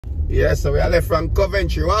Yeah, so we are left from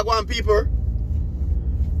Coventry. Wagwan, people.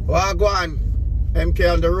 Wagwan.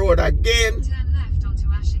 MK on the road again. Turn left onto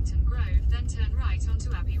Ashington Grove, then turn right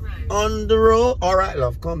onto Abbey Road. On the road. Alright,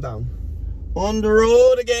 love, calm down. On the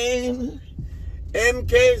road again.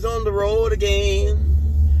 MK's on the road again.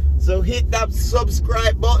 So hit that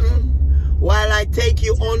subscribe button while I take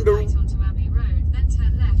you on the right onto Abbey Road, then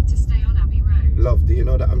turn left to stay on Abbey Road. Love, do you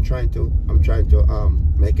know that I'm trying to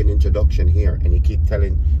make an introduction here, and you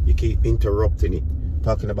keep interrupting it,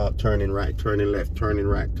 talking about turning right, turning left, turning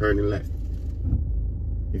right, turning left.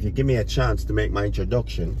 If you give me a chance to make my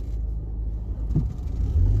introduction,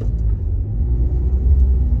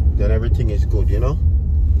 then everything is good, you know?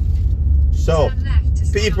 So, turn left to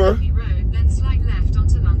stay people, on Abbey Road, then slide left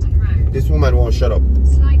onto London Road. This woman won't shut up.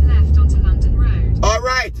 Slide left onto London Road. All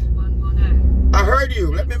right. 110. I heard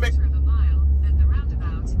you. Let me make... Quarter of a mile, then the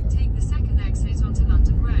roundabout. Take the second exit onto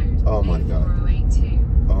London Road. Oh my God. 4082.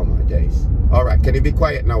 Oh my days. All right, can you be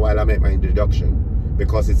quiet now while I make my introduction?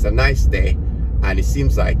 Because it's a nice day and it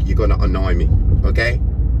seems like you're going to annoy me, okay?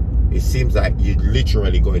 It seems like you're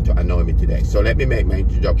literally going to annoy me today. So let me make my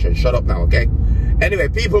introduction. Shut up now, okay? Anyway,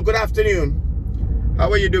 people, good afternoon. How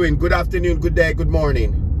are you doing? Good afternoon, good day, good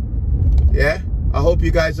morning. Yeah? I hope you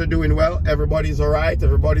guys are doing well. Everybody's all right.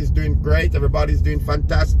 Everybody's doing great. Everybody's doing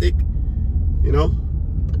fantastic. You know?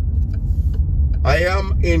 I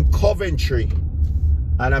am in Coventry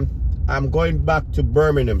and I'm going back to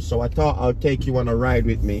Birmingham. So I thought I'll take you on a ride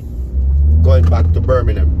with me going back to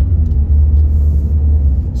Birmingham.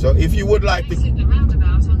 So if you would like to exit the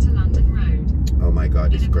roundabout onto London Road. Oh my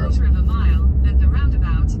God, this girl. In a quarter of a mile, at the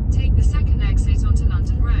roundabout, take the second exit onto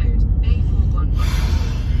London Road.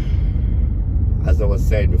 A411. As I was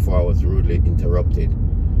saying before, I was rudely interrupted.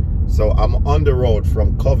 So I'm on the road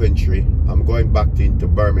from Coventry. I'm going back into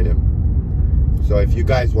Birmingham. So if you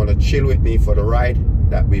guys want to chill with me for the ride,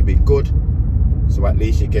 that will be good. So at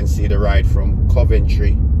least you can see the ride from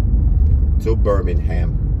Coventry to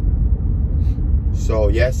Birmingham. So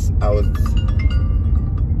yes, I was...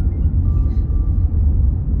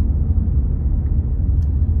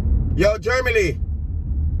 Yo, Germany.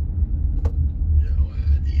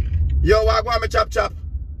 Yo, I want me chop chop.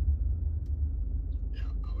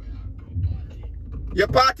 Your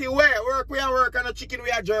party where? Work we are work and a chicken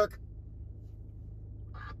we are jerk.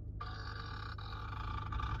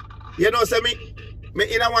 You know, say me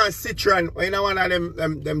in a one Citroen, in a one of them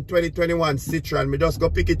 2021 Citroen, me just go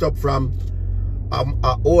pick it up from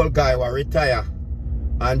a old guy who retire.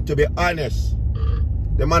 And to be honest,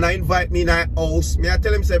 the man I invite me in a house, me I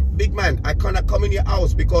tell him say, big man, I cannot come in your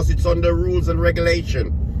house because it's under rules and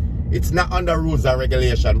regulation. It's not under rules and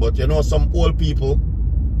regulation, but you know some old people,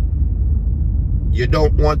 you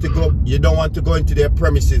don't want to go into their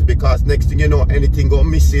premises because next thing you know, anything go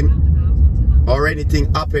missing or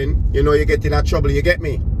anything happen, you know, you get in a trouble, you get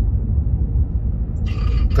me?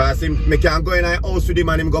 Because me can't go in a house with him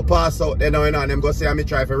and him go pass out then and them go say I'm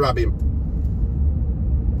try to rob him.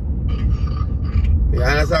 You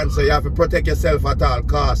understand? So you have to protect yourself at all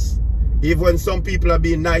costs. Even when some people are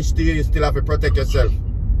being nice to you, you still have to protect yourself.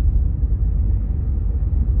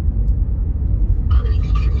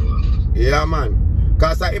 Yeah, man.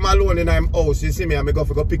 Because I'm alone in him house, you see me, I'm going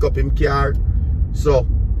to go pick up him car. So,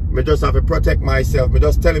 I just have to protect myself. I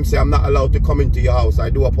just tell him, say, I'm not allowed to come into your house. I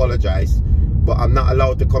do apologize. But I'm not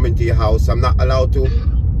allowed to come into your house. I'm not allowed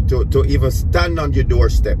to even stand on your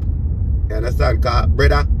doorstep. You understand? Because,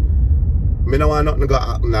 brother, I don't want nothing to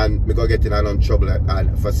happen and I go get in a lot of trouble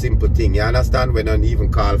for simple thing. You understand? We don't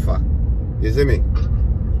even call for. You see me?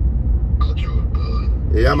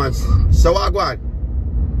 Yeah, man. So what go on?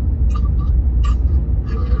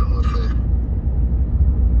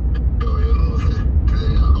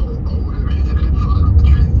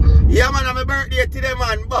 Yeah, man, on my birthday today,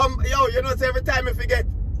 man. Yo, you know, every time I forget.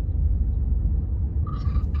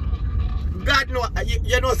 God know,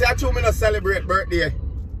 you know, say I told me not celebrate birthday.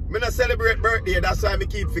 Me not celebrate birthday, that's why I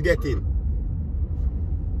keep forgetting.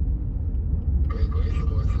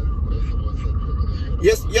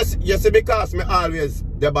 Yes, because me always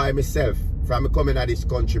there by myself. From me coming to this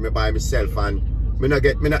country, me by myself and me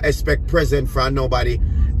not expect present from nobody.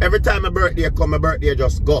 Every time my birthday come, my birthday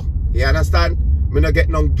just go. You understand? Me not get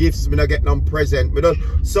no gifts, me not get no present. Me don't,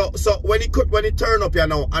 so when it turn up, you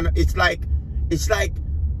know, and it's like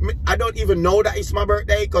I don't even know that it's my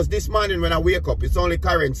birthday because this morning when I wake up, it's only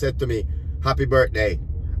Karen said to me, happy birthday.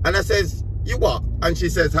 And I says, you what? And she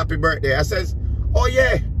says, happy birthday. I says, oh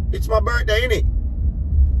yeah, it's my birthday, innit?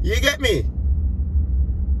 You get me?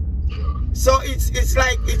 So it's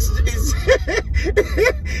like, it's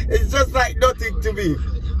it's just like nothing to me.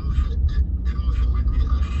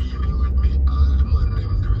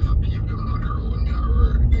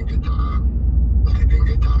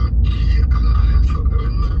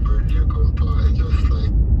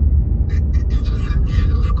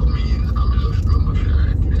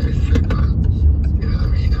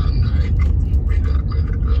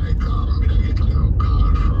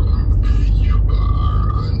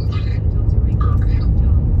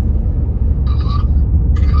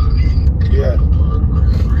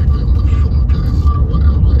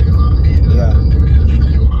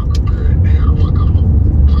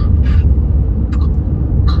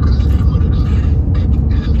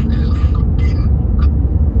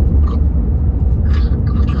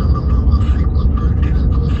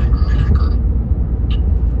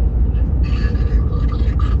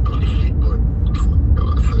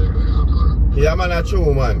 Yeah, man, that's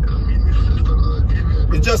true, man.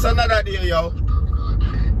 It's just another day, yo.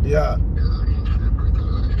 Yeah.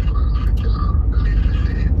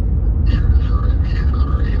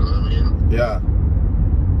 Yeah.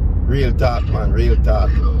 Real talk, man. Real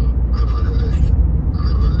talk.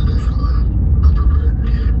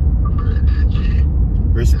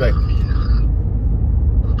 Respect.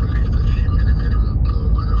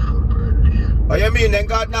 Oh, you mean then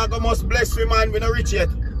God now must bless we, man? We not rich yet.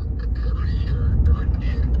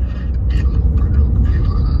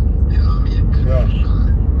 Yeah.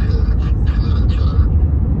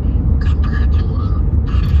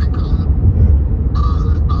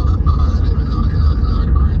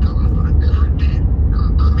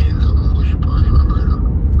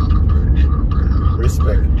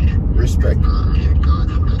 Respect. Respect.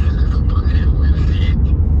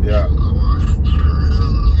 Yeah.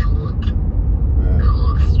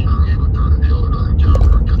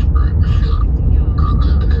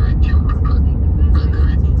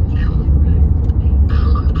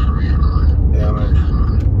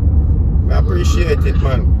 Appreciate it,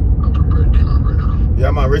 man.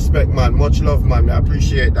 Yeah, man, respect, man. Much love, man. I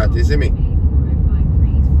appreciate that, you see me?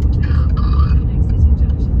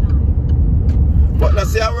 But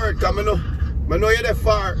let's say a word, because I know you're there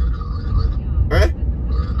far. Eh?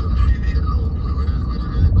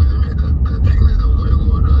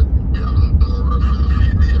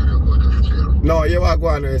 No, you are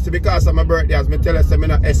going to see, because of my birthday, as I tell you, I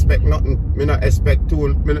don't expect nothing. I don't expect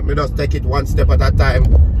too. I just take it one step at a time.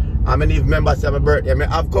 I mean, if members have a birthday,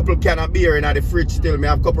 I have a couple can of beer in the fridge still. I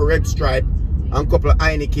have a couple Red Stripe and a couple of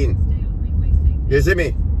Heineken. You see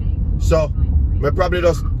me? So, I probably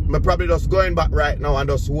just going back right now and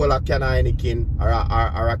just hold a can of Heineken or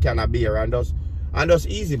a can of beer and just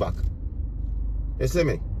easy back. You see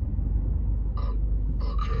me?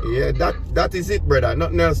 Yeah, that is it, brother.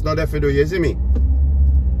 Nothing else not there for do. You see me?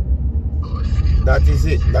 That is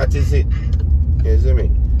it. That is it. You see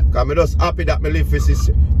me? Because I'm just happy that I live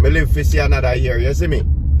for see another year, you see me?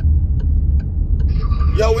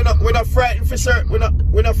 Yo, we're not frightened for certain.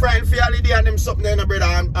 We're not frightened for holiday and them something there, brother,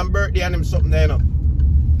 and birthday and them something there, no.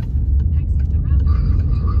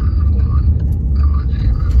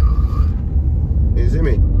 You see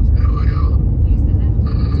me?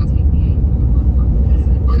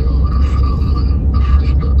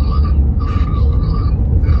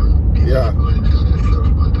 Yeah.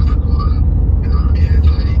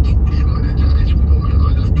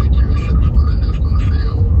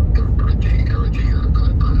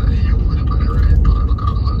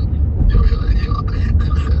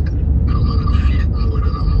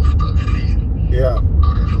 Yeah.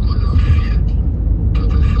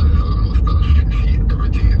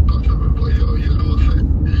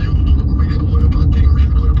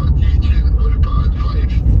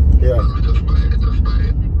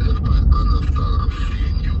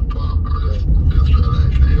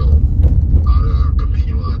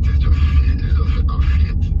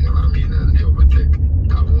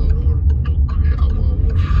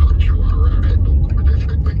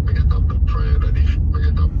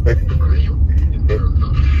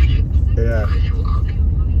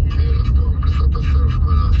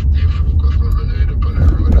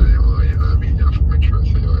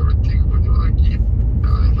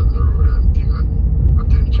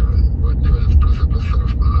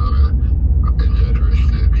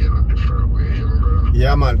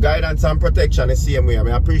 Yeah, man, guidance and protection the same way. I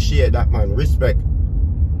mean, I appreciate that, man. Respect.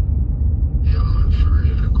 Yeah, man, for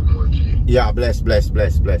real. Come on, G. Yeah, bless. Yeah.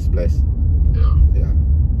 Yeah.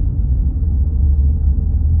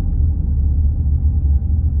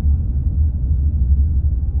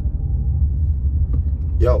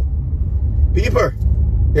 Yo, people,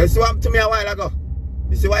 you see what happened to me a while ago?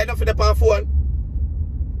 You see why I don't fit up on phone?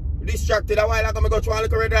 Distracted a while ago, I go through a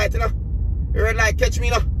little red light, you know? The red light catch me,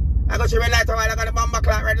 you know? I got your red light a while ago, the bomber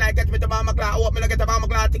clock, red light catch me to bomber clock. I hope me to get the bomber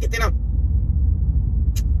clock ticket, you know?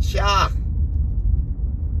 Sure.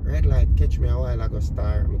 Red light catch me a while ago,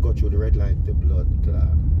 star. I go through the red light, the blood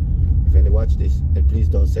clot. If any watch this, then please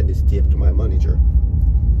don't send this tape to my manager.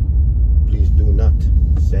 Please do not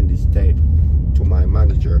send this tape to my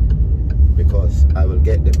manager, because I will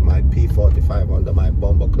get my P45 under my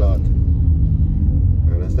bomber cloth.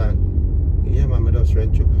 You understand? Yeah, man, I just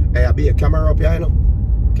rent you. Hey, I'll be a camera up here, you know?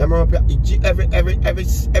 Camera up here.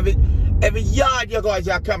 Every yard you go is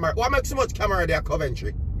your camera. Why make so much camera there,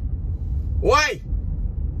 Coventry? Why?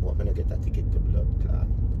 What when I get that ticket to blood clot?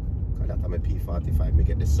 Because that's my P45. Me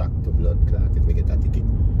get the sack to blood clot if me get that ticket.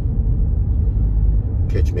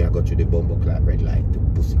 Catch me, I go to the bomber clot, red light, the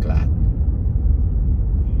pussy clot.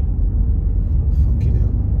 Fucking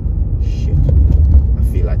hell. Shit. I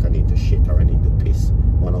feel like I need to shit or I need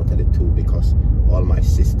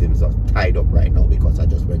tied up right now because I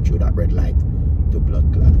just went through that red light to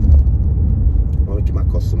blood clot. I'm going to make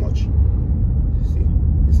him cuss so much. See,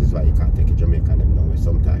 this is why you can't take a Jamaican them nowhere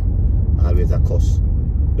sometime. Always a cuss.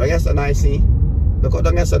 Don't get so nice, see? Look how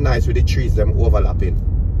don't get so nice with the trees them overlapping.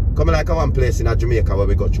 Coming like a one place in a Jamaica where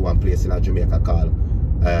we got to one place in a Jamaica called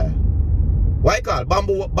why call?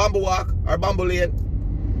 Bamboo Walk or Bamboo Lane?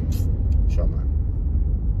 Sure, man.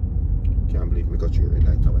 Can't believe me got you red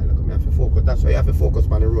light a while ago. Me have to focus. That's why you have to focus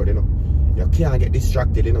on the road, you know. You can't get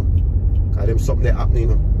distracted, you know. Because them something that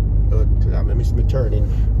happening, you know. I miss me turning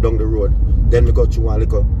down the road. Then we got you one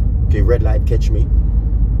little red light catch me.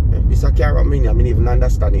 This a car I mean even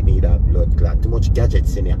understand it need a blood clot. Too much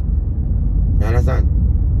gadgets in here. You understand?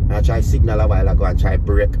 I try signal a while ago and try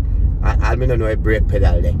brake. I don't know a brake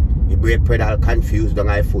pedal there. The brake pedal confused down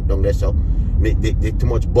my foot down there, so they too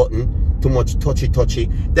much button, too much touchy.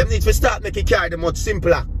 Them need to start making car them much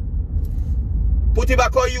simpler. Put it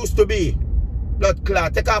back how it used to be. Blood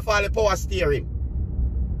clot. Take off all the power steering.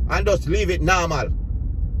 And just leave it normal.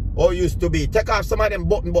 How it used to be. Take off some of them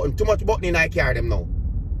button. Too much button in I car them now.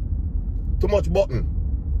 Too much button.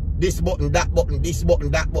 This button, that button, this button,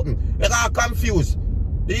 that button. They're all confused.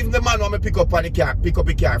 Even the man want me pick up a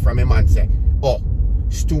car from a man say, oh,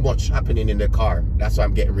 it's too much happening in the car. That's why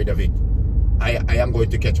I'm getting rid of it. I am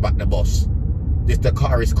going to catch back the bus. The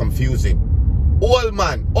car is confusing. Old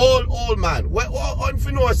man. Well, if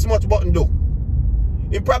you know how much button do.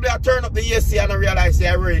 He probably a turn up the AC and I realize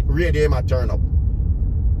the radio him a turn up.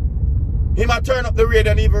 Him a turn up the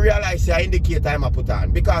radio and even realize the indicator him a put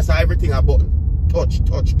on. Because of everything a button. Touch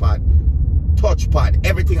pad.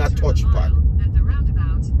 Everything a touch pad.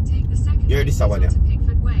 Hear this one here.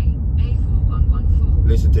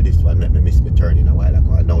 Listen to this one, let me miss me turning a while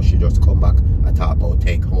ago. And now she just come back and talk about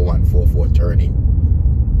take her 144 turning.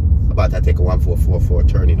 About to take a 1444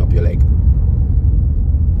 turning up your leg.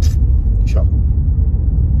 Sure.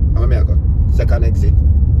 How many I got? Second exit.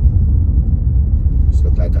 This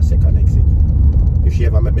look like a second exit. If she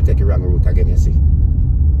ever make me take a wrong route again, you see.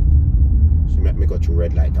 She made me go through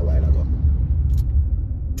red light a while ago.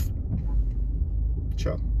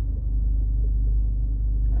 Sure.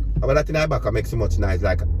 But that in the back makes so much noise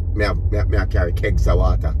like me carry kegs of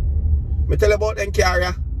water. Me tell you about them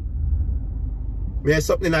carrier. Me have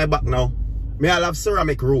something in my back now. Me all have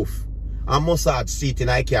ceramic roof and massage seat in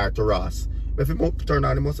my car to Ross. If you turn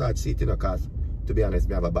on the massage seat, you know, cause to be honest,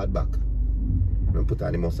 me have a bad back. I put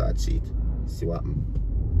on the massage seat. See what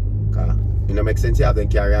happens. Cause it don't make sense you have them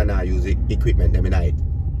carrier and now use the equipment them in it.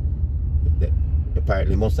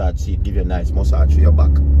 Apparently massage seat give you a nice massage for your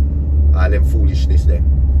back. All them foolishness there.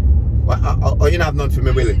 Oh, you don't have none for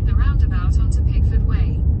me, Willie? The roundabout onto Pickford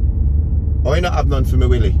Way. Oh, you don't have none for me,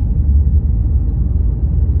 Willie?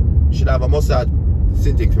 You should have a massage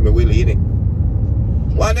thing for me, Willie, innit?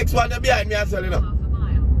 One next one behind me as well, you know?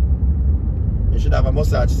 You should have a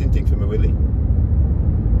massage thing for me, Willie.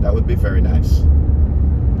 That would be very nice.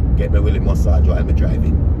 Get me Willie massage while I'm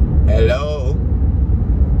driving. Hello?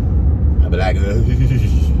 I'll be like,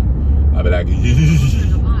 I'll be like,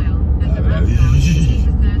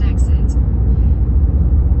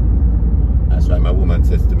 that's why my woman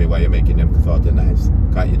says to me, why are you making them sort of knives?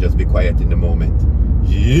 Can't you just be quiet in the moment?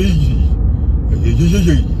 She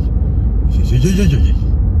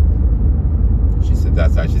said,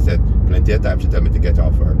 that's why she said, plenty of times she told me to get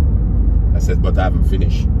off her. I said, but I haven't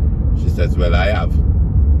finished. She says, well, I have.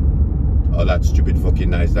 All that stupid fucking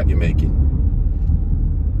knives that you're making.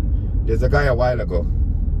 There's a guy a while ago.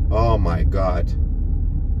 Oh my God.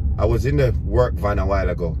 I was in the work van a while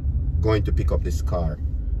ago, going to pick up this car.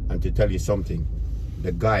 And to tell you something,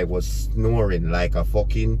 the guy was snoring like a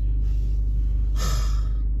fucking...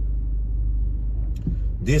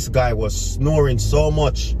 This guy was snoring so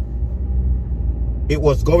much. It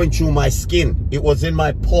was going through my skin. It was in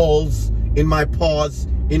my paws, in my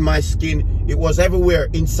skin. It was everywhere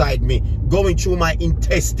inside me, going through my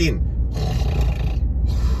intestine.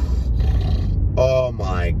 Oh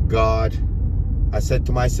my God. I said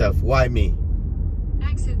to myself, why me?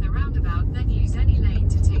 Exit the roundabout, then use any lane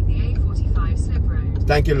to take the A45 slip road.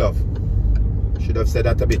 Thank you, love. Should have said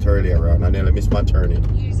that a bit earlier on. I nearly missed my turning.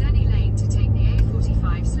 Use any lane to take the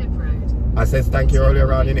A45 slip road. I said thank you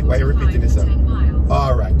earlier on in it. Why are you repeating yourself?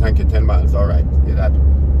 Alright, thank you. 10 miles. Alright. You had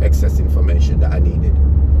excess information that I needed.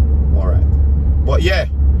 Alright. But yeah,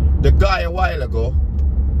 the guy a while ago,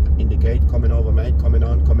 indicate, coming over, mate. Coming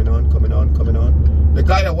on. The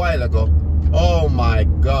guy a while ago, oh my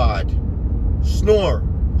God. Snore.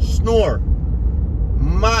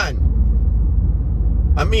 Man.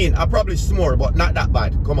 I mean, I probably snore, but not that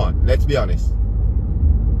bad. Come on, let's be honest.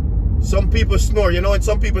 Some people snore, you know, and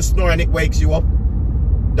some people snore and it wakes you up.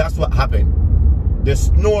 That's what happened. The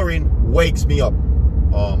snoring wakes me up.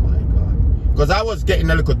 Oh my God. Because I was getting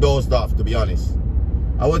a little dozed off, to be honest.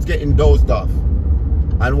 I was getting dozed off.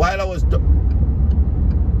 And while I was... Do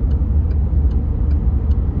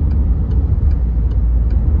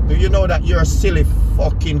you know that you're a silly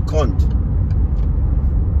fucking cunt?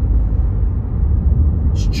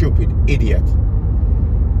 Stupid idiot.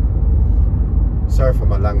 Sorry for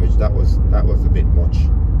my language. That was a bit much.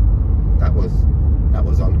 That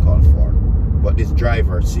was uncalled for. But this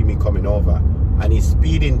driver see me coming over and he's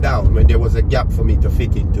speeding down when there was a gap for me to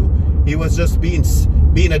fit into. He was just being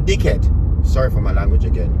a dickhead. Sorry for my language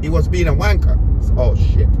again. He was being a wanker. Oh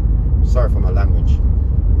shit. Sorry for my language.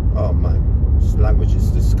 Oh man. This language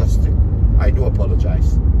is disgusting. I do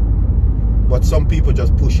apologize. But some people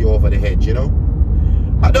just push you over the hedge, you know?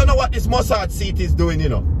 I don't know what this massage seat is doing, you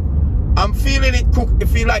know? I'm feeling it cook. I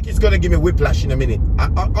feel like it's gonna give me whiplash in a minute.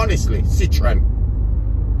 Honestly, Citroen.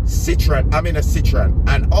 I'm in a Citroen.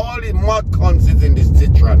 And all the mod cons is in this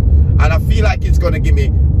Citroen. And I feel like it's gonna give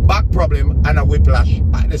me back problem and a whiplash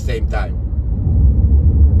at the same time.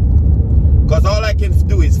 Because all I can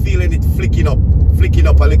do is feeling it flicking up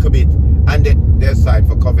a little bit. And there's a sign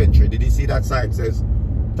for Coventry. Did you see that sign? It says,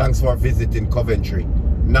 thanks for visiting Coventry.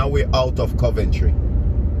 Now we're out of Coventry.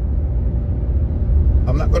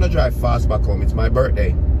 I'm not going to drive fast back home. It's my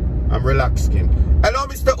birthday. I'm relaxing. Hello,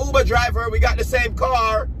 Mr. Uber driver. We got the same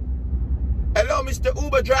car. Hello, Mr.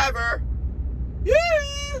 Uber driver.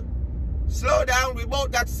 Yeah. Slow down. We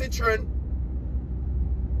both got Citroen.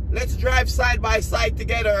 Let's drive side by side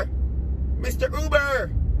together. Mr.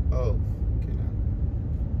 Uber. Oh.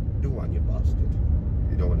 Do one, you bastard.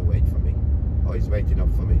 You don't want to wait for me. Oh, he's waiting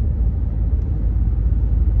up for me.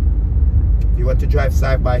 You want to drive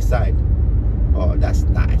side by side? Oh, that's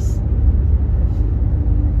nice.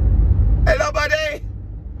 Hello, buddy.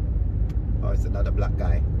 Oh, it's another black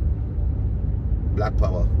guy. Black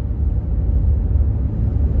power.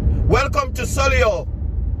 Welcome to Solio.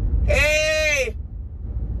 Hey.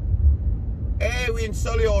 Hey, we're in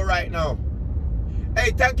Solio right now.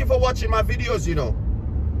 Hey, thank you for watching my videos, you know.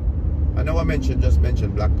 I know I just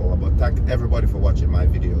mentioned Black Power, but thank everybody for watching my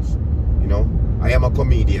videos. You know, I am a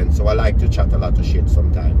comedian, so I like to chat a lot of shit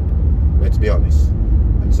sometimes. Let's be honest.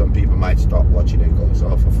 And some people might stop watching and go,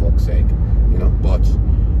 oh, for fuck's sake. You know, but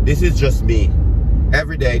this is just me.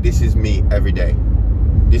 Every day, this is me every day.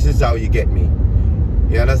 This is how you get me.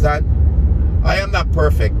 You understand? I am not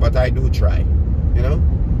perfect, but I do try. You know?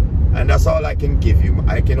 And that's all I can give you.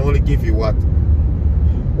 I can only give you what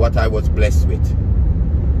I was blessed with.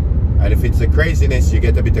 And if it's a craziness, you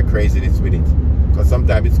get a bit of craziness with it. Because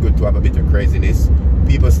sometimes it's good to have a bit of craziness.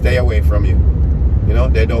 People stay away from you. You know,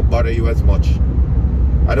 they don't bother you as much.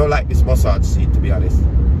 I don't like this massage seat, to be honest.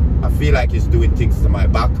 I feel like it's doing things to my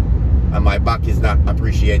back, and my back is not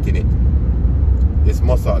appreciating it. This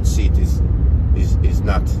massage seat is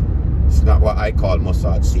not, it's not what I call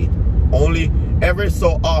massage seat. Only every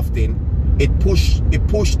so often it pushed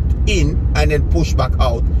in and then pushed back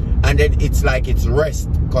out. And then it's like it's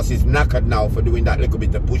rest because it's knackered now for doing that little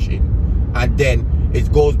bit of pushing. And then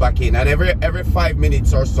it goes back in. And every 5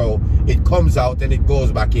 minutes or so, it comes out and it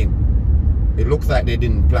goes back in. It looks like they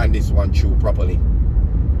didn't plan this one through properly.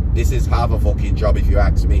 This is half a fucking job if you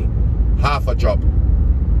ask me. Half a job.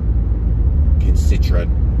 Fucking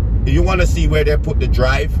Citroen. You want to see where they put the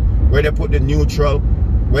drive, where they put the neutral,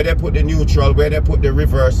 where they put the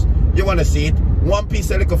reverse. You want to see it? One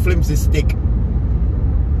piece of little flimsy stick.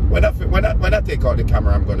 When I take out the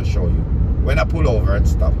camera, I'm going to show you. When I pull over and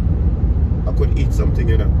stuff, I could eat something,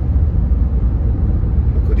 you know.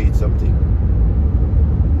 I could eat something.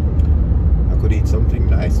 I could eat something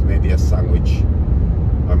nice, maybe a sandwich,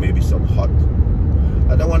 or maybe some hot.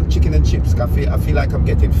 I don't want chicken and chips. I feel like I'm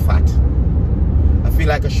getting fat. I feel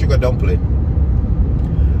like a sugar dumpling.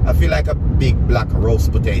 I feel like a big black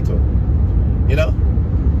roast potato. You know?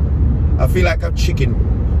 I feel like a chicken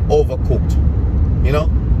overcooked. You know?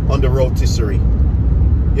 On the rotisserie.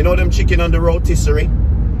 You know them chicken on the rotisserie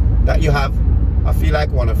that you have? I feel like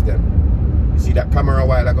one of them. You see that camera a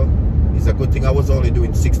while ago? It's a good thing I was only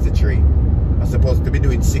doing 63. I'm supposed to be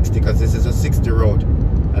doing 60 because this is a 60 road.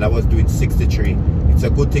 And I was doing 63. It's a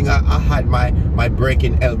good thing I had my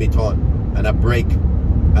braking helmet on. And I brake.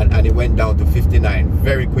 And it went down to 59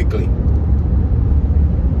 very quickly.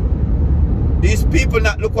 These people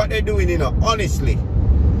not look what they're doing, you know. Honestly.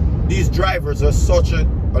 These drivers are such a...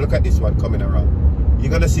 Oh, look at this one coming around. You're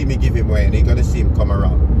going to see me give him way and you're going to see him come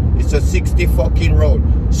around. It's a 60 fucking road.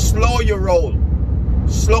 Slow your roll.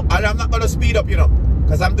 Slow. And I'm not going to speed up, you know.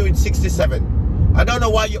 Because I'm doing 67. I don't know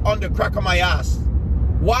why you're on the crack of my ass.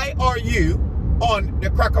 Why are you on the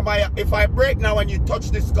crack of my... If I break now and you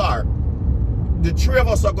touch this car, the three of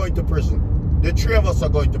us are going to prison. The three of us are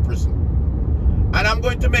going to prison. And I'm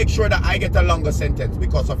going to make sure that I get a longer sentence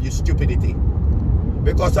because of your stupidity.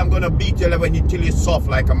 Because I'm going to beat you till you're soft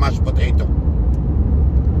like a mashed potato.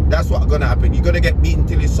 That's what's going to happen. You're going to get beaten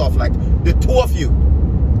till you're soft like the two of you.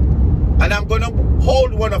 And I'm going to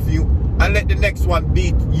hold one of you and let the next one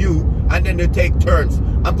beat you. And then they take turns.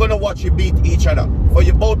 I'm going to watch you beat each other. For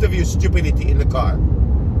you both of you stupidity in the car.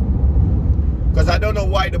 Because I don't know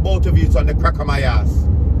why the both of you is on the crack of my ass.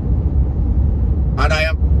 And I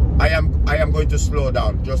am going to slow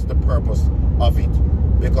down. Just the purpose of it.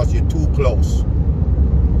 Because you're too close.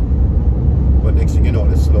 But next thing you know,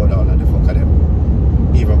 they slow down and the fuck of them.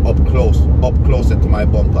 Even up closer to my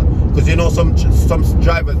bumper. Because you know some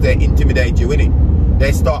drivers, they intimidate you, innit?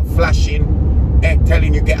 They start flashing and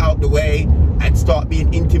telling you get out the way and start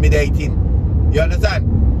being intimidating. You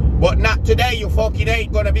understand? But not today, you fucking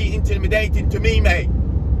ain't gonna be intimidating to me, mate.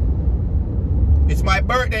 It's my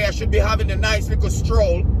birthday, I should be having a nice little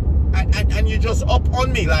stroll and you just up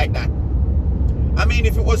on me like that. I mean,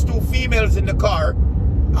 if it was two females in the car,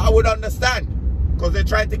 I would understand. Because they're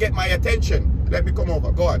trying to get my attention. Let me come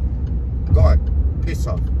over. Go on. Go on. Piss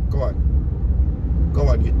off. Go on. Go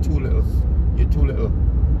on. You're too little. You're too little.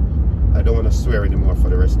 I don't want to swear anymore for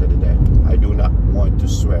the rest of the day. I do not want to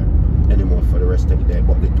swear anymore for the rest of the day.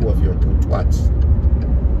 But the two of you are two twats.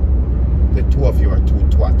 The two of you are two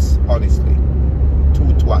twats. Honestly.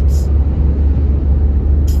 Two twats.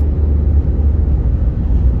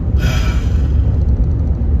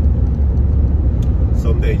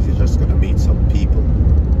 Some days you're just gonna meet some people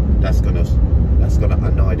that's gonna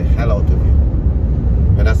annoy the hell out of you.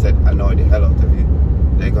 When I said annoy the hell out of you,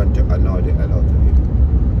 they're going to annoy the hell out of you.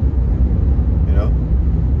 You know?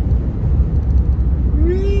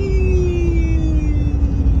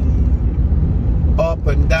 Up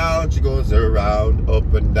and down she goes around,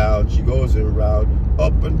 up and down she goes around,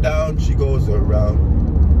 up and down she goes around.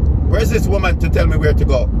 Where's this woman to tell me where to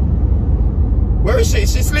go? Where is she?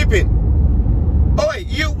 She's sleeping. Oh wait,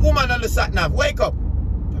 you woman on the sat nav, wake up!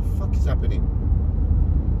 What the fuck is happening?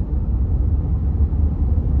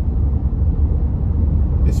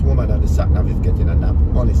 This woman on the sat nav is getting a nap,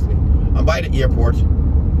 honestly. I'm by the airport.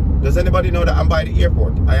 Does anybody know that I'm by the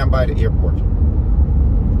airport? I am by the airport.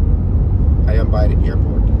 I am by the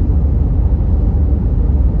airport.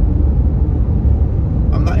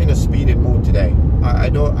 I'm not in a speeding mood today. I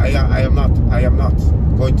am not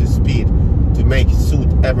going to speed to make suit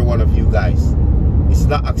every one of you guys. It's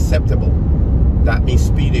not acceptable that me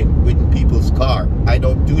speeding with people's car. I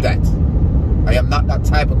don't do that. I am not that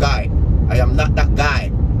type of guy. I am not that guy.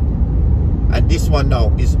 And this one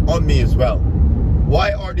now is on me as well.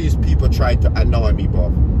 Why are these people trying to annoy me,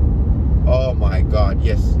 bro? Oh my God,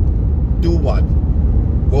 yes. Do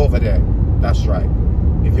one. Go over there. That's right.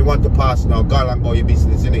 If you want to pass now, go and go your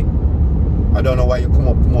business, innit? I don't know why you come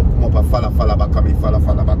up and follow back at me, follow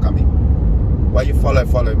back at me. Why you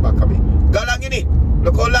following back at me? Go along, innit?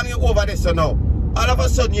 Look how long you over this so now. All of a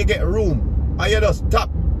sudden you get room and you just top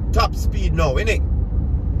speed now, innit?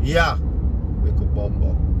 Yeah. Little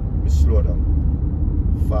bumbo. Me slow down.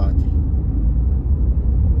 40.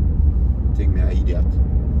 Think me an idiot.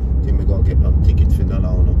 Think me gonna get no ticket for no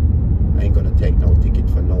now. I ain't gonna take no ticket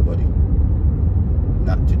for nobody.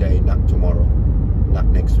 Not today, not tomorrow, not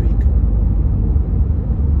next week.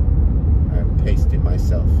 I'm pasting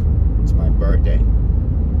myself. It's my birthday.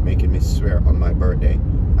 Making me swear on my birthday.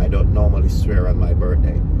 I don't normally swear on my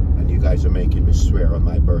birthday. And you guys are making me swear on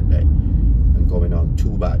my birthday. I'm going on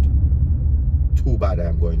too bad. Too bad I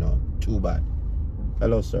am going on. Too bad.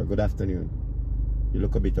 Hello, sir. Good afternoon. You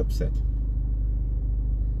look a bit upset.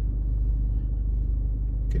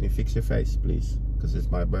 Can you fix your face, please? Because it's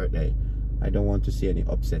my birthday. I don't want to see any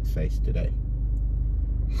upset face today.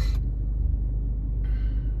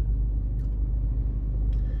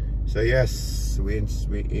 So yes, we're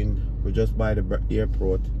just by the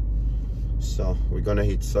airport. So we're gonna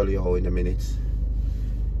hit Solihull in a minute.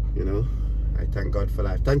 You know, I thank God for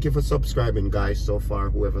life. Thank you for subscribing, guys, so far.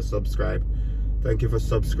 Whoever subscribed, thank you for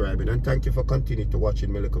subscribing, and thank you for continuing to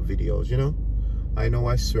watching my little videos. You know, I know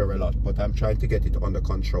I swear a lot, but I'm trying to get it under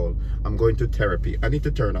control. I'm going to therapy. I need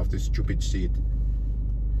to turn off this stupid seat.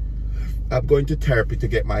 I'm going to therapy to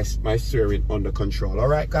get my swearing under control. All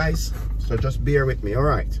right, guys? So just bear with me. All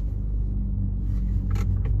right.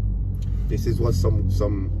 This is what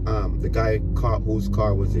the guy whose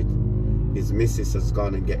car was it? His missus has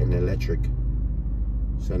gone and getting electric.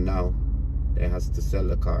 So now they has to sell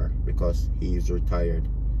the car because he's retired.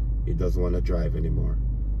 He doesn't want to drive anymore.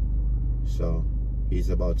 So he's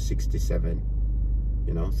about 67.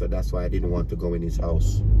 You know, so that's why I didn't want to go in his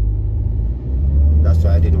house. That's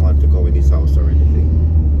why I didn't want to go in his house or anything.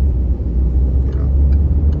 You know,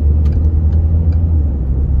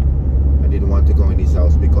 I didn't want to go in his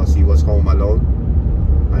house because he was home alone.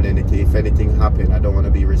 And then if anything happened, I don't want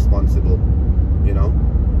to be responsible. You know,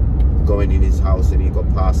 going in his house and he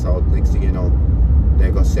got passed out. Next thing you know,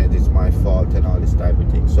 they go said it's my fault and all this type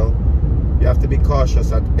of thing. So you have to be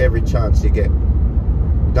cautious at every chance you get.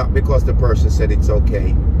 Not because the person said it's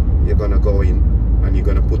okay, you're gonna go in and you're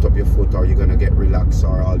gonna put up your foot or you're gonna get relaxed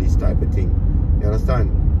or all this type of thing. You understand?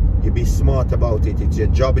 You be smart about it. It's your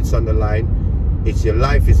job, it's on the line. It's your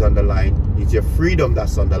life is on the line. It's your freedom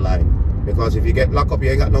that's on the line. Because if you get locked up,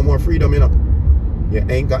 you ain't got no more freedom, you know. You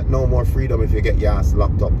ain't got no more freedom if you get your ass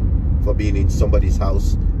locked up for being in somebody's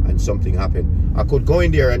house and something happened. I could go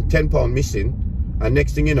in there and £10 missing, and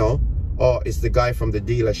next thing you know, oh, it's the guy from the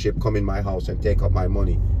dealership come in my house and take up my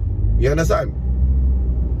money. You understand?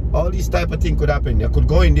 All these type of things could happen. You could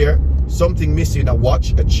go in there, something missing, a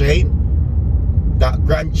watch, a chain, that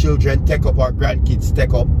grandchildren take up or grandkids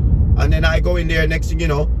take up, and then I go in there, next thing you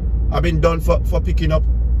know, I've been done for picking up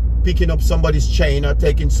somebody's chain or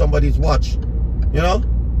taking somebody's watch. You know?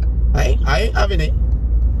 I ain't having it.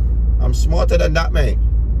 I'm smarter than that, man.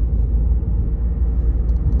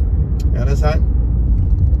 You understand?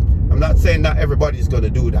 I'm not saying that everybody's gonna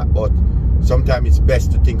do that, but sometimes it's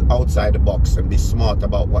best to think outside the box and be smart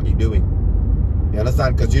about what you're doing. You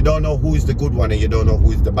understand? Because you don't know who is the good one and you don't know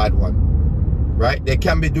who is the bad one. Right? They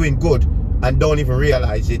can be doing good and don't even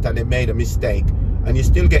realize it, and they made a mistake and you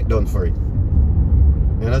still get done for it.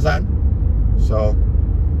 You understand? So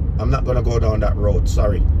I'm not gonna go down that road,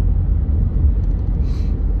 sorry.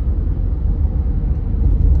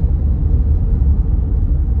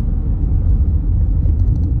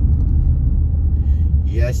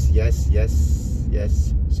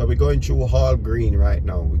 Yes. So we're going through Hall Green right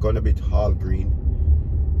now. We're going to be Hall Green.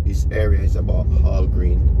 This area is about Hall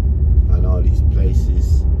Green and all these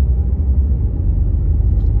places.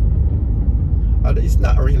 It's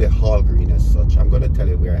not really Hall Green as such. I'm going to tell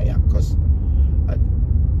you where I am, because at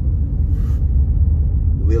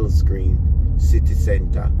Wills Green, City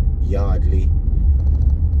Centre, Yardley,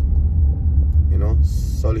 you know,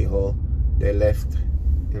 Solihull, they left,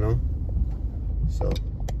 you know. So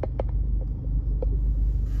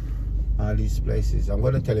all these places, I'm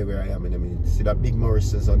going to tell you where I am in a minute. See that big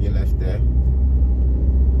Morrison's on your left there?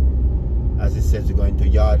 As it says, you're going to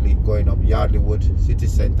Yardley, going up Yardley Wood, City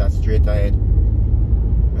Centre, straight ahead.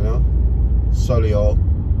 You know, Solihull,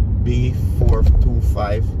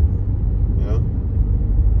 B425. You know,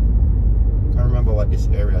 can't remember what this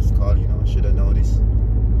area is called. You know, I should have known this,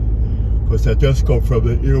 because I just come from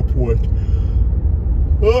the airport.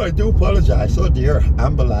 Oh, I do apologize. Oh dear,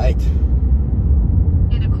 Amber Light.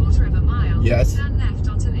 In a quarter of a mile, yes. Turn left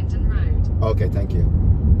onto Linden Road. Okay, thank you.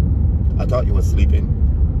 I thought you were sleeping.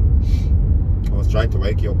 I was trying to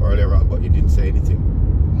wake you up earlier on, but you didn't say anything.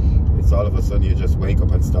 It's all of a sudden you just wake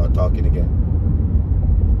up and start talking again.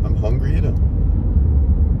 I'm hungry, you know.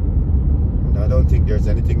 And I don't think there's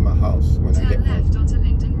anything in my house when I get home. Turn left onto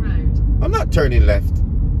Linden Road. I'm not turning left.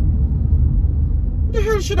 The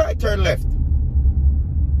hell should I turn left?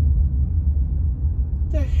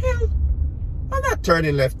 The hell? I'm not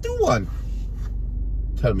turning left. Do one.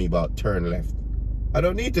 Tell me about turn left. I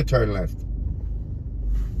don't need to turn left.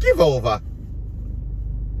 Give over.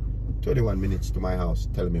 21 minutes to my house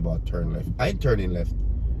telling me about turn left. I ain't turning left.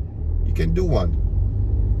 You can do one.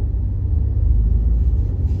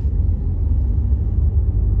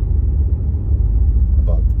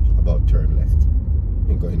 About turn left.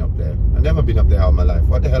 Ain't going up there. I've never been up there all my life.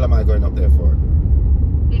 What the hell am I going up there for?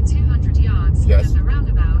 In 200 yards, yes. at the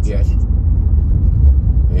roundabout. Yes.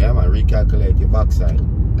 Yeah, man, recalculate your backside.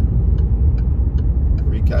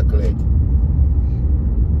 Recalculate.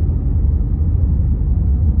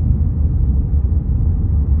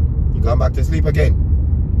 You gone back to sleep again?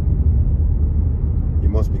 You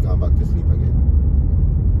must be gone back to sleep again.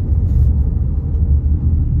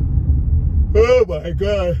 Oh my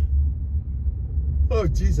God. Oh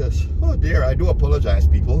Jesus. Oh dear, I do apologize,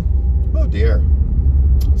 people. Oh dear.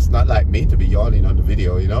 It's not like me to be yawning on the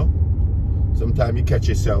video, you know. Sometimes you catch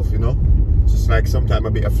yourself, you know. Just like sometimes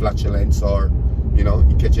a bit of flatulence, or, you know,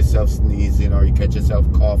 you catch yourself sneezing, or you catch yourself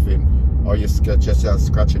coughing, or you catch yourself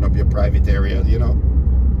scratching up your private area, you know.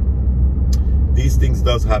 These things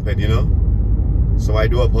does happen, you know. So I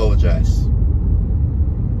do apologize.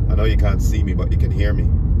 I know you can't see me, but you can hear me.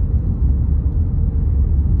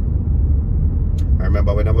 I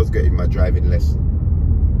remember when I was getting my driving lesson,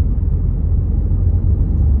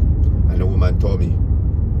 and the woman told me,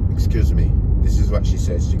 excuse me, this is what she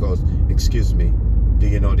says. She goes, excuse me, do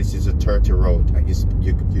you know this is a 30 road and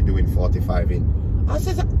you're doing 45 in? I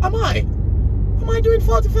says, am I doing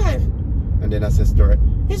 45? And then I says to her,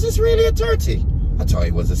 is this really a 30? I thought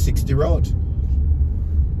it was a 60 road.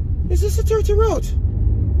 Is this a 30 road?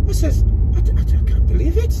 I says, I can't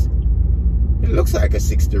believe it. It looks like a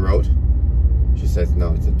 60 road. She says,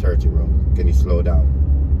 no, it's a 30 road. Can you slow down?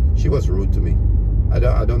 She was rude to me. I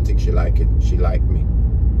don't think she liked it. She liked me.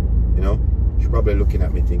 You know? She's probably looking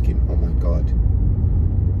at me thinking, oh my God,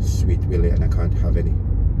 Sweet Willie, and I can't have any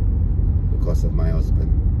because of my husband.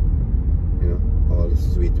 You know? All the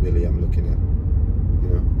Sweet Willie I'm looking at. You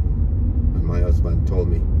know? And my husband told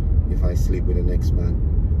me, if I sleep with the next man,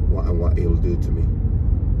 what he'll do to me.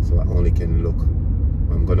 So I only can look.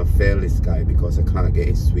 I'm gonna fail this guy because I can't get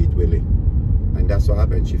his Sweet Willie. And that's what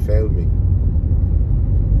happened. She failed me.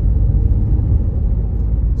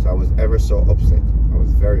 So I was ever so upset. I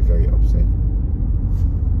was very, very upset.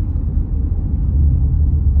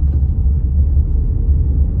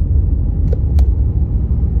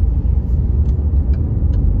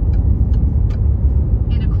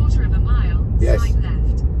 In a quarter of a mile, yes. Slide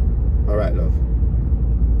left. All right, love.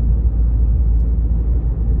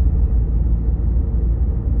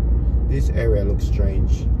 This area looks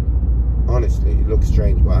strange. Honestly, it looks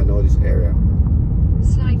strange, but I know this area.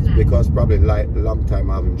 Slide left. Because probably a long time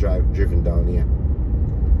I haven't driven down here.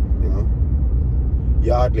 You know?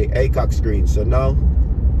 Yardley, Acox Green. So now,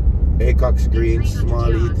 Acox Green,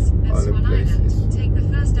 Small Heath, all the places. Take the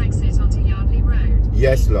first exit onto Yardley Road.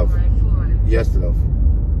 Yes, love. 4040. Yes, love.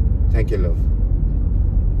 Thank you, love.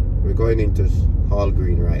 We're going into Hall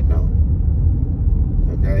Green right now.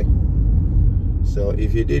 Okay? So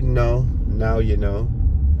if you didn't know, now you know.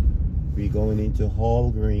 We're going into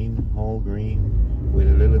Hall Green with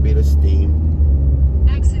a little bit of steam.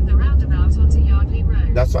 Exit the roundabout onto Yardley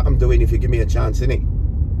Road. That's what I'm doing if you give me a chance, innit?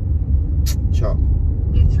 Chop.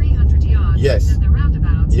 In 300 yards, yes. at the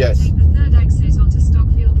roundabout, yes. take the third exit onto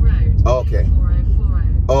Stockfield Road. Okay.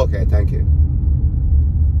 4040. Okay, thank you.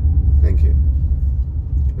 Thank you.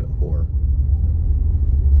 Little whore.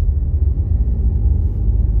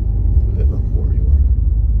 Little whore you are.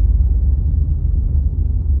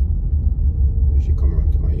 We should come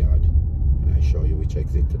around to my yard and I show you which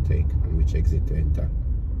exit to take and which exit to enter.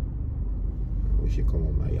 We should come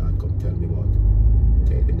on my yard, come tell me what.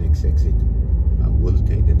 Take the next exit. I will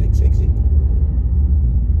take the next exit.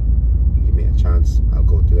 You give me a chance, I'll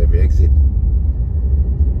go to every exit.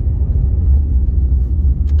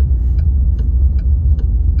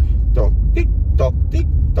 Tick tock, tick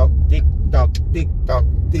tock, tick tock, tick tock,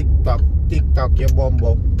 tick tock, tick tock, your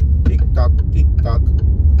bumbo. Tick tock, tick tock.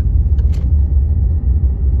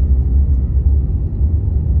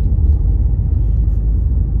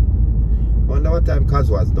 Wonder what time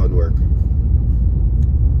Caswa's done work.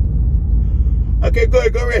 Okay,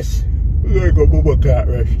 go rest. We're gonna go Bubba cat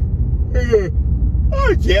rest.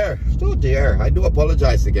 Oh dear, oh dear. I do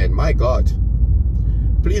apologize again. My God.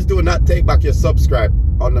 Please do not take back your subscribe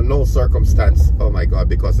under no circumstance. Oh my God,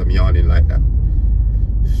 because I'm yawning like that.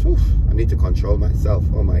 Whew, I need to control myself.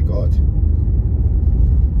 Oh my God.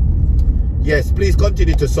 Yes, please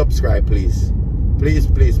continue to subscribe, please. Please,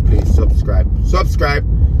 please, please subscribe. Subscribe.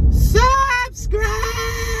 Subscribe!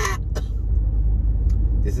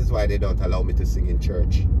 This is why they don't allow me to sing in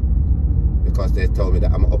church. Because they told me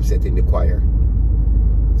that I'm upsetting the choir.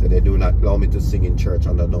 So they do not allow me to sing in church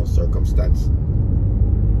under no circumstance.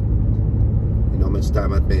 You know how much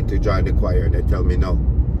time I've made to join the choir, they tell me no.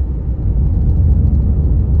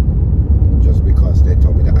 Just because they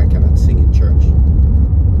told me that I cannot sing in church.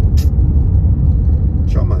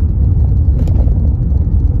 Sure, man.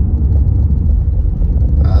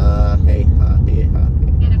 Hey.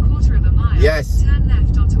 In a quarter of a mile, yes. Turn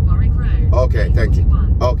left onto Warwick Road. Okay, thank you.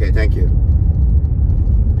 41. Okay, thank you.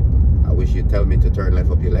 I wish you'd tell me to turn left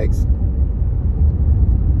up your legs.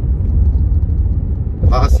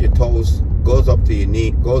 Pass your toes, goes up to your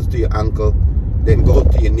knee, goes to your ankle, then go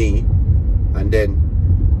to your knee, and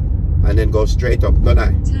then go straight up, don't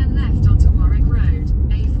I? Turn left onto Warwick Road,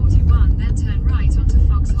 A41, then turn right onto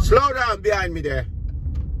Foxhall. Slow down behind me there.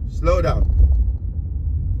 Slow down.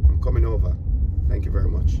 I'm coming over. Thank you very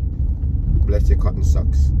much. Bless your cotton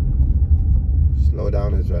socks. Slow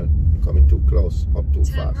down as well. You're coming too close, up too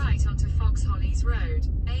Turn fast. right onto Foxhollies Road,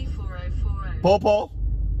 A4040. Popo?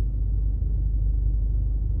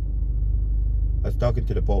 I was talking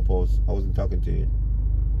to the popos. I wasn't talking to you.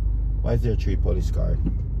 Why is there a 3 police car?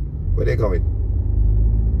 Where they going?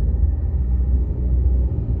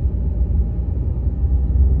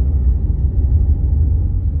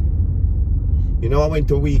 You know, I went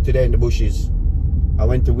to wee today in the bushes. I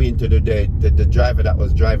went to wee into the driver that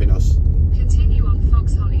was driving us. Continue on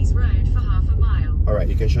Alright,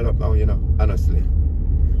 you can shut up now, you know, honestly.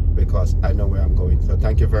 Because I know where I'm going. So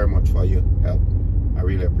thank you very much for your help. I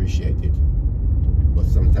really appreciate it. But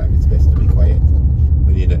sometimes it's best to be quiet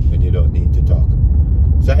when you don't need to talk.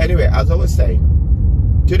 So anyway, as I was saying,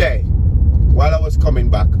 today, while I was coming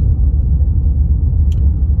back,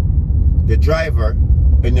 the driver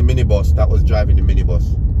in the minibus that was driving the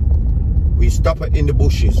minibus, we stopped in the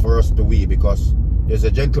bushes for us to wee because there's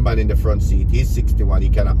a gentleman in the front seat. He's 61, he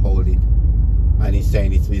cannot hold it. And he's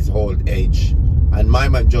saying it's his old age. And my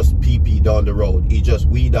man just pee down the road. He just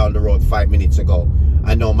wee down the road 5 minutes ago.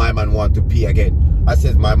 And now my man want to pee again. I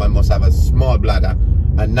says my man must have a small bladder,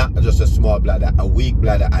 and not just a small bladder, a weak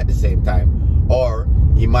bladder at the same time. Or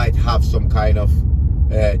he might have some kind of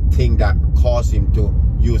thing that caused him to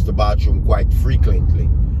use the bathroom quite frequently.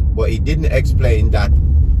 But he didn't explain that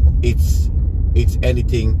it's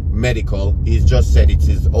anything medical. He's just said it's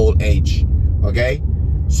his old age. Okay?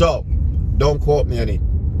 So, don't quote me on it.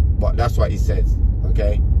 But that's what he says.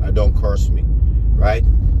 Okay? And don't curse me. Right?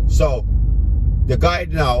 So, the guy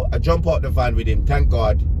now, I jump out the van with him, thank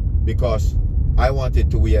God, because I wanted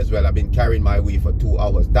to wee as well. I've been carrying my wee for 2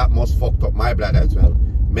 hours. That must fucked up my bladder as well,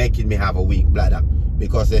 making me have a weak bladder.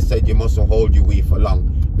 Because they said you mustn't hold your wee for long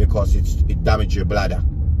because it damaged your bladder.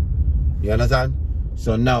 You understand?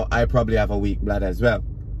 So now I probably have a weak bladder as well.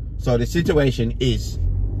 So the situation is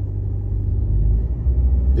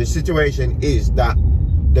that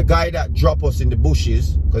the guy that dropped us in the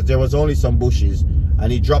bushes, because there was only some bushes,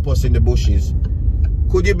 and he dropped us in the bushes.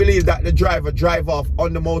 Could you believe that the driver drive off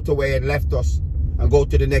on the motorway and left us and go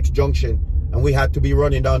to the next junction, and we had to be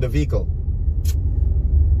running down the vehicle?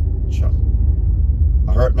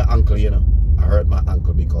 I hurt my ankle, you know. I hurt my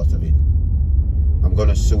ankle because of it. I'm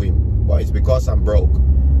gonna sue him, but it's because I'm broke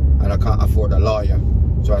and I can't afford a lawyer.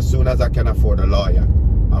 So as soon as I can afford a lawyer,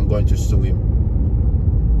 I'm going to sue him.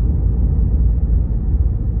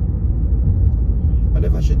 I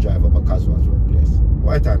never should drive up a Caswell's workplace.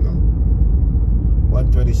 What time now?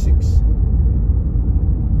 1:26.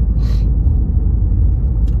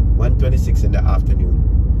 1:26 in the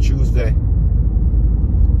afternoon. Tuesday.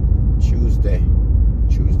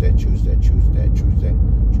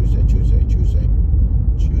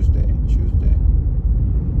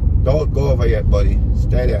 Don't go over yet, buddy.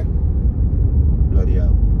 Stay there. Bloody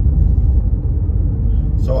hell.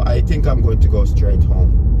 So I think I'm going to go straight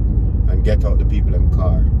home and get out the people in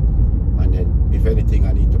car. And then if anything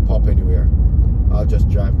I need to pop anywhere, I'll just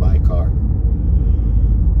drive my car.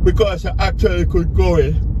 Because I actually could go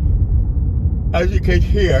in. As you can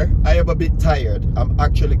hear, I am a bit tired. I'm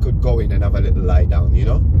actually could go in and have a little lie down, you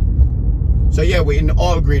know? So yeah, we're in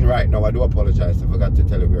All Green right now. I do apologize. I forgot to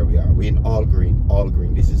tell you where we are. We're in All Green. All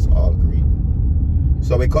Green. This is All Green.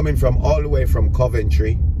 So we're coming from all the way from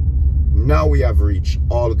Coventry. Now we have reached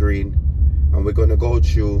All Green. And we're going to go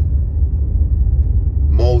through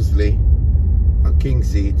Moseley and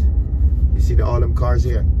Kingseat. You see all them cars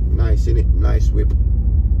here? Nice, innit? Nice whip.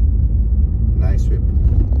 Nice whip.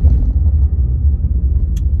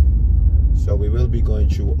 So we will be going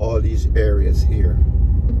through all these areas here.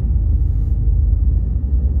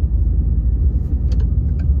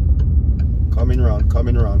 Coming around,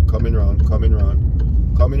 coming around, coming around, coming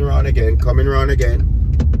around. Coming around again, coming around again.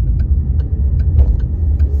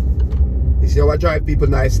 You see how I drive people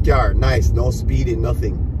nice car? Nice, no speeding,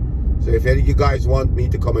 nothing. So if any of you guys want me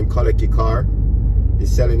to come and collect your car, you're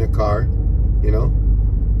selling a car, you know,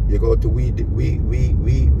 you go to we. I'm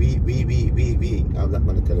not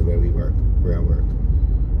gonna tell you where I work,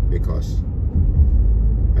 because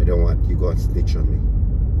I don't want you going to snitch on me.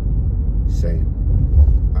 Saying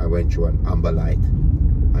I went through an amber light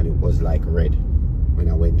and it was like red when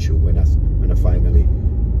I went through. When I finally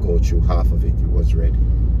go through half of it, it was red.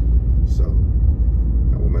 So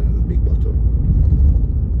that woman has a big bottom.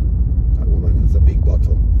 That woman has a big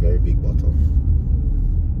bottom, very big bottom.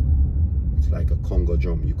 It's like a Congo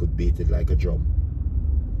drum. You could beat it like a drum.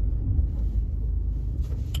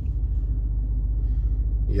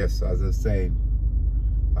 Yes, as I was saying,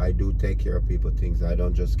 I do take care of people things. I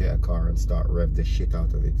don't just get a car and start rev the shit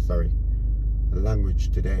out of it. Sorry. The language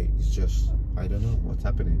today is just, I don't know what's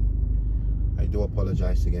happening. I do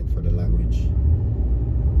apologize again for the language.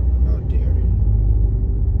 Oh dear.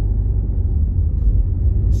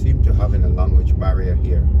 Seem to having a language barrier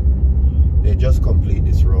here. They just complete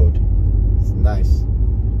this road. It's nice.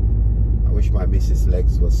 I wish my missus'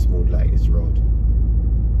 legs was smooth like this road.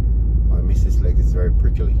 My missus' leg is very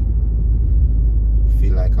prickly. I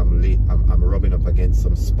feel like I'm rubbing up against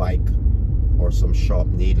some spike or some sharp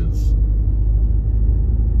needles.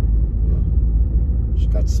 Yeah. She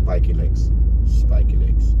got spiky legs. Spiky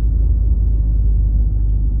legs.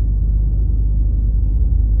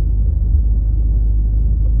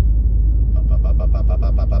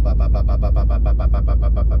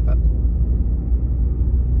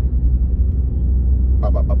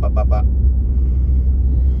 ba.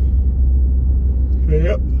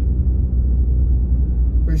 Yep.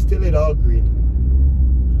 We're still in all green.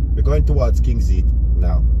 We're going towards King's Heath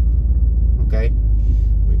now. Okay?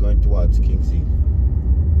 We're going towards King's Heath.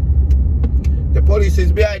 The police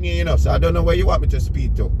is behind you, you know, so I don't know where you want me to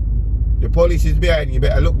speed to. The police is behind you,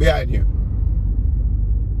 better look behind you.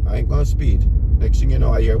 I ain't gonna speed. Next thing you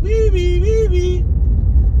know, I hear wee wee wee wee.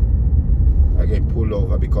 I get pulled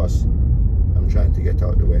over because I'm trying to get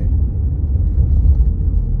out the way.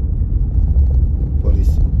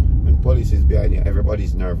 When police is behind you,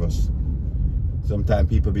 everybody's nervous. Sometimes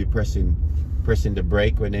people be pressing the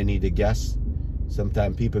brake when they need the gas.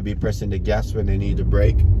 Sometimes people be pressing the gas when they need the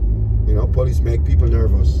brake. You know, police make people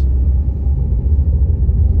nervous.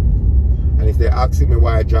 And if they're asking me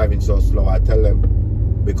why I'm driving so slow, I tell them,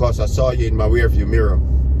 because I saw you in my rearview mirror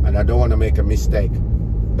and I don't want to make a mistake.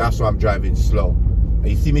 That's why I'm driving slow. And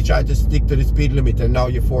you see me trying to stick to the speed limit and now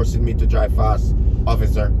you're forcing me to drive fast,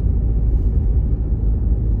 officer.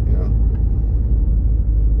 You know?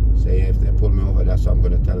 Say if they pull me over, that's what I'm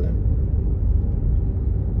going to tell them.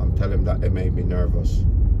 I'm telling them that they made me nervous.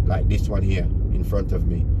 Like this one here in front of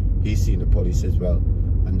me. He's seen the police as well.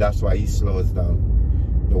 And that's why he slows down.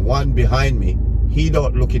 The one behind me, he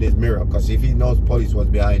don't look in his mirror, because if he knows police was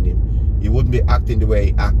behind him, he wouldn't be acting the way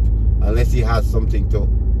he act unless he has something to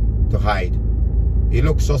hide. He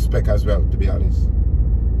looks suspect as well, to be honest.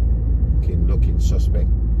 Looking suspect.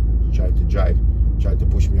 Trying to drive, trying to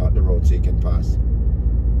push me out the road so he can pass.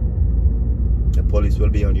 The police will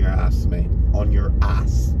be on your ass, man. On your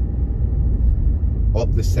ass.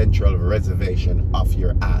 Up the central reservation off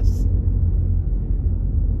your ass.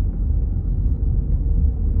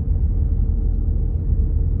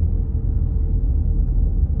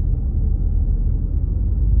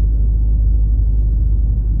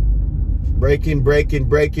 Braking,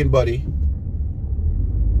 buddy.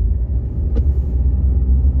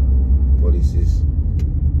 Police is.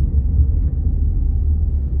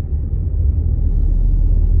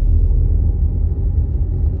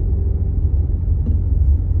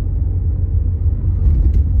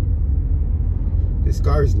 This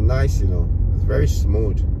car is nice, you know. It's very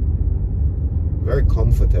smooth. Very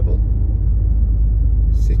comfortable.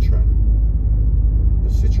 Citroen. The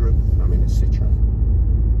Citroen? I mean a Citroen.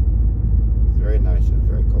 Very nice and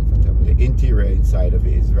very comfortable. The interior inside of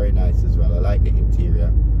it is very nice as well. I like the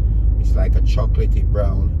interior. It's like a chocolatey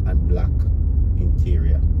brown and black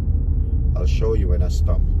interior. I'll show you when I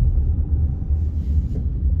stop.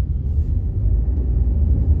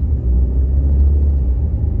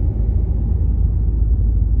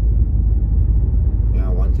 Yeah,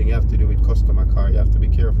 one thing you have to do with customer car, you have to be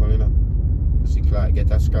careful, you know. Because you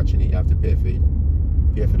get a scratch in it, you have to pay for it.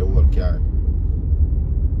 Pay for the whole car.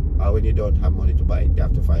 Or when you don't have money to buy it, you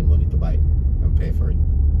have to find money to buy it and pay for it.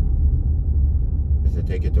 Because they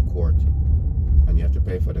take it to court and you have to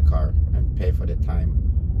pay for the car and pay for the time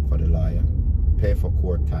for the lawyer, pay for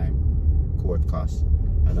court time, court costs,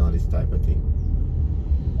 and all this type of thing.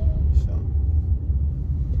 So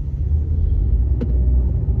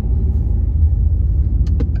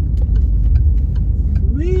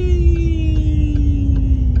wee,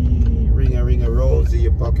 ring a Rosie,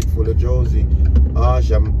 your pocket full of Josie.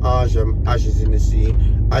 Ashes in the sea,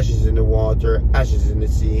 ashes in the water, ashes in the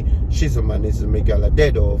sea. She's a man, is me girl a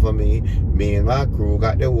dead over me. Me and my crew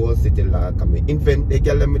got the whole city lock. And me invent the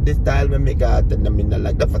girl with the style when me got, and I mean I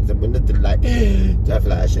like the fact that we not like to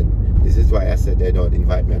flashing. This is why I said they don't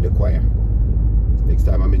invite me on the choir. Next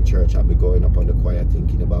time I'm in church, I'll be going up on the choir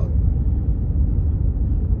thinking about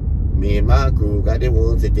me and my crew got the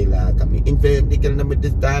whole city lock. And me invent the girl with the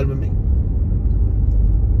style with me.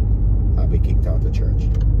 Be kicked out of church.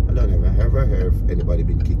 I don't ever heard anybody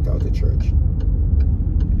been kicked out of church.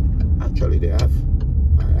 Actually they have.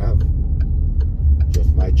 I have.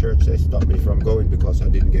 Just my church, they stopped me from going because I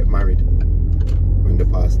didn't get married when the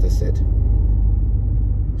pastor said.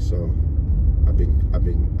 So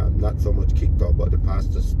I'm not so much kicked out, but the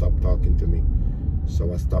pastor stopped talking to me.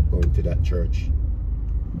 So I stopped going to that church.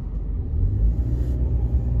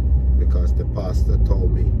 Because the pastor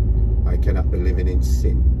told me I cannot be living in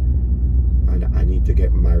sin. And I need to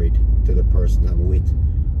get married to the person I'm with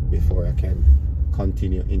before I can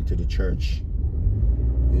continue into the church.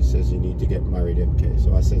 He says you need to get married, MK.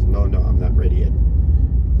 So I said no, I'm not ready yet.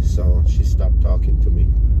 So she stopped talking to me,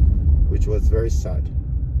 which was very sad.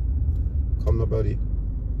 Come on, buddy.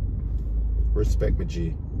 Respect me,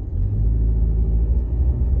 G.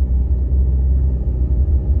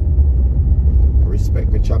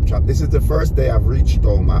 Respect me, chop chop. This is the first day I've reached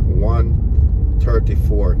home at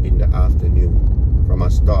 1:34 in the afternoon from I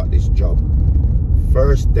start this job.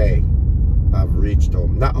 First day I've reached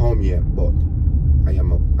home. Not home yet, but I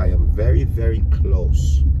am very, very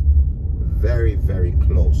close. Very, very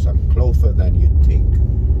close. I'm closer than you think.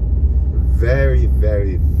 Very,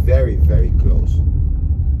 very, very, very close.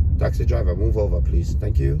 Taxi driver, move over, please.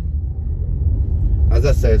 Thank you. As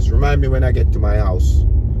I said, remind me when I get to my house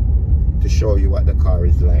to show you what the car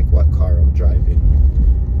is like, what car I'm driving.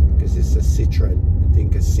 Because it's a Citroen, I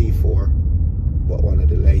think a C4, but one of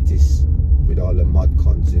the latest with all the mod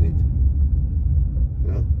cons in it.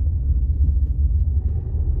 You know?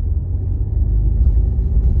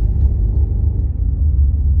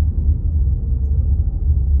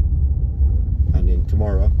 And then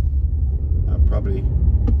tomorrow,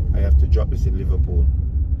 I have to drop this in Liverpool.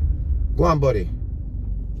 Go on, buddy.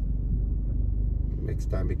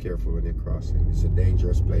 Next time, be careful when you're crossing. It's a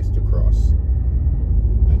dangerous place to cross.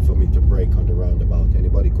 And for me to brake on the roundabout,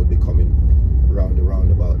 anybody could be coming around the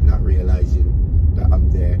roundabout, not realizing that I'm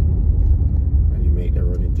there, and you make them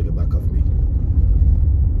run into the back of me.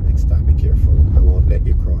 Next time, be careful. I won't let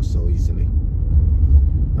you cross so easily.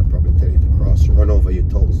 I'll probably tell you to cross, run over your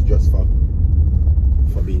toes just for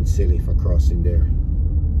being silly for crossing there.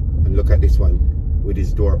 And look at this one with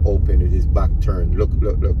his door open, with his back turned. Look at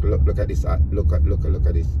this. Look at this. What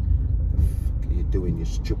the fuck are you doing, you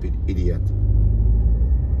stupid idiot?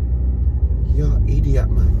 You're an idiot,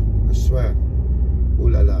 man. I swear. Ooh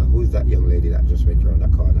la la, who's that young lady that just went around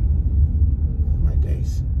that corner? My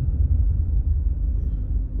days.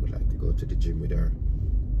 Would like to go to the gym with her.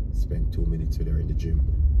 Spend 2 minutes with her in the gym.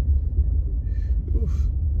 Oof.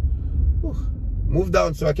 Oof. Move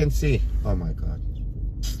down so I can see. Oh my God.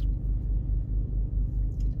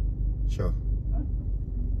 Sure.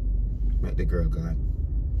 Make the girl gone.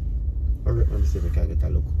 Alright, let me see if I can get a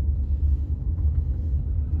look.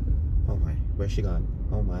 Oh my, where's she gone?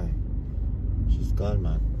 Oh my. She's gone,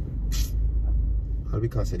 man. All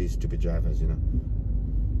because of these stupid drivers, you know.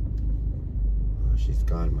 Oh, she's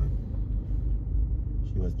gone, man.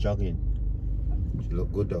 She was jogging. She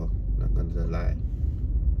looked good though, not gonna lie.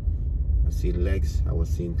 I've seen legs, I was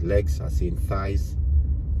seeing legs, I've seen thighs,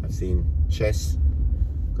 I've seen chest.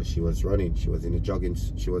 Because she was running, she was in a jogging,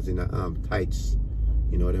 she was in a tights,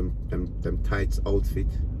 you know, them tights outfit.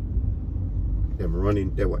 Them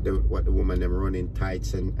running, what the woman them running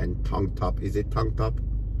tights and tongue top. Is it tongue top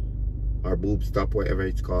or boob top, whatever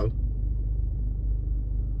it's called?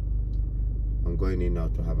 I'm going in now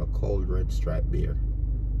to have a cold red stripe beer,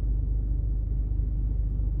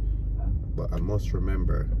 but I must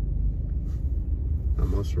remember.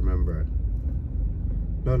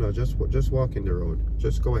 No, just walk in the road.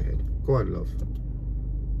 Just go ahead. Go on, love.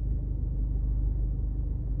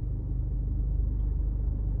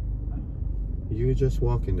 You just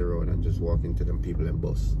walk in the road and just walk into them people and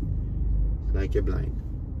bus. Like you're blind.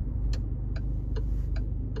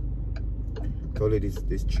 Told you this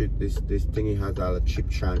thingy has all a chip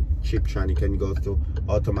tran. You can go to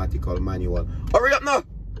automatic or manual. Hurry up now!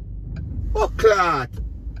 Oh, clot!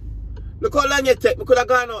 Look how long you take. We could have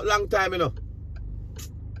gone out long time, you know.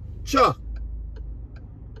 Sure.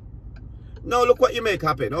 Now look what you make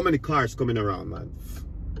happen. How many cars coming around, man?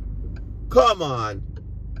 Come on.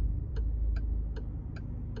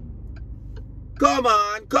 Come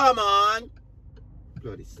on, come on.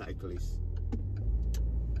 Bloody cyclists.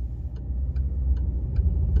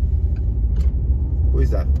 Who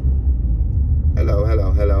is that? Hello,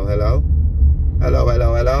 hello, hello, hello. Hello,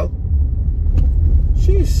 hello, hello.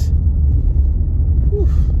 Jeez. Oof.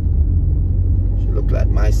 She look like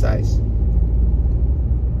my size.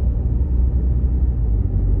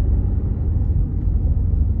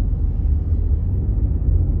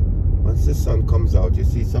 Once the sun comes out, you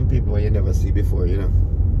see some people you never see before, you know.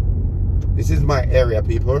 This is my area,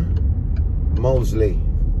 people. Mosley.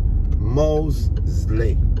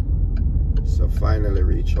 So finally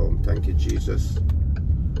reach home. Thank you, Jesus,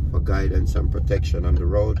 for guidance and protection on the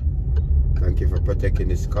road. Thank you for protecting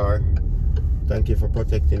this car. Thank you for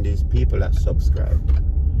protecting these people that subscribe.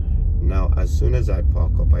 Now, as soon as I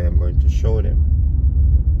park up, I am going to show them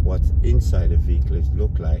what inside the vehicles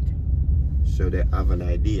look like, so they have an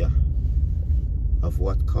idea of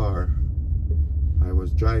what car I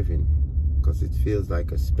was driving, because it feels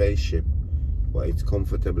like a spaceship, but it's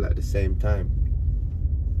comfortable at the same time,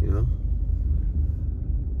 you know.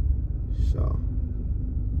 So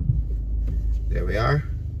there we are.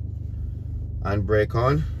 Handbrake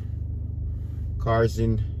on. Cars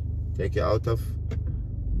in. Take it out of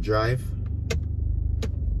drive.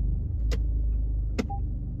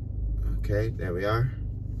 Okay, there we are.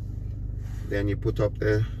 Then you put up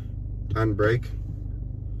the handbrake.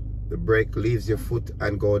 The brake leaves your foot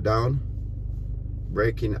and go down.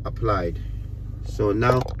 Braking applied. So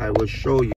now I will show you